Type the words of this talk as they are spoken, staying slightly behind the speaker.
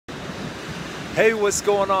Hey, what's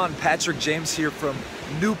going on? Patrick James here from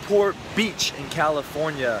Newport Beach in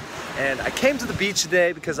California. And I came to the beach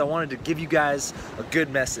today because I wanted to give you guys a good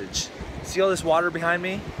message. See all this water behind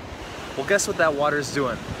me? Well, guess what that water is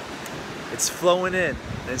doing? It's flowing in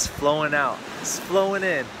and it's flowing out. It's flowing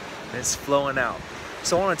in and it's flowing out.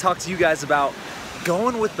 So I want to talk to you guys about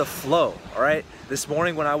going with the flow, all right? This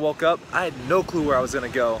morning when I woke up, I had no clue where I was gonna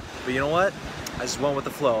go. But you know what? I just went with the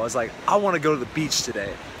flow. I was like, I want to go to the beach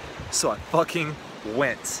today. So I fucking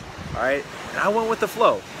went, all right? And I went with the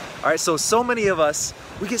flow, all right? So many of us,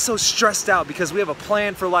 we get so stressed out because we have a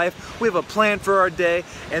plan for life, we have a plan for our day,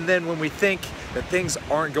 and then when we think that things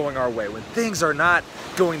aren't going our way, when things are not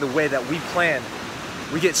going the way that we planned,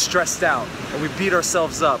 we get stressed out and we beat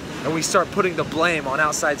ourselves up and we start putting the blame on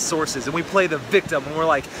outside sources and we play the victim and we're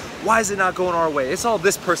like, why is it not going our way? It's all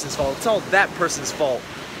this person's fault, it's all that person's fault.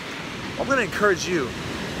 I'm gonna encourage you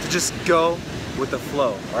to just go with the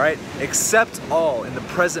flow, all right? Accept all in the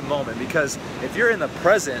present moment, because if you're in the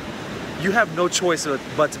present, you have no choice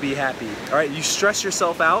but to be happy, all right? You stress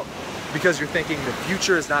yourself out because you're thinking the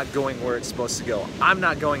future is not going where it's supposed to go. I'm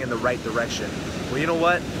not going in the right direction. Well, you know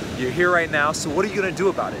what? You're here right now, so what are you gonna do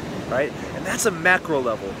about it, right? And that's a macro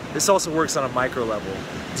level. This also works on a micro level.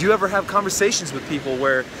 Do you ever have conversations with people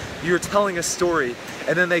where you're telling a story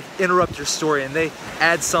and then they interrupt your story and they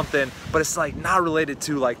add something, but it's like not related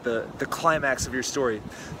to like the climax of your story?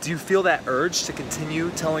 Do you feel that urge to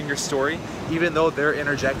continue telling your story even though they're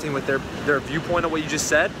interjecting with their viewpoint on what you just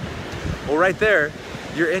said? Well, right there,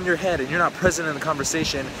 you're in your head and you're not present in the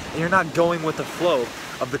conversation and you're not going with the flow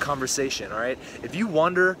of the conversation, all right? If you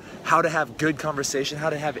wonder how to have good conversation, how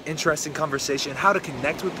to have interesting conversation, how to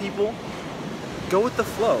connect with people, go with the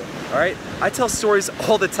flow, all right? I tell stories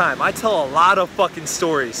all the time. I tell a lot of fucking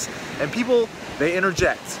stories, and people, they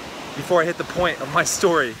interject before I hit the point of my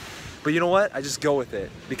story. But you know what? I just go with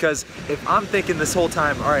it, because if I'm thinking this whole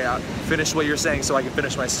time, all right, I'll finish what you're saying so I can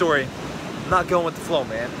finish my story, I'm not going with the flow,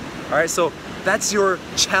 man. All right, so that's your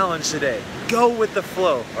challenge today. Go with the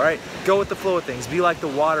flow, all right? Go with the flow of things. Be like the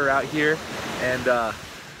water out here, and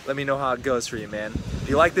let me know how it goes for you, man. If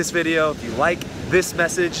you like this video, if you like this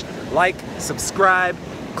message, like, subscribe,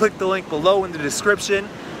 click the link below in the description,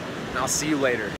 and I'll see you later.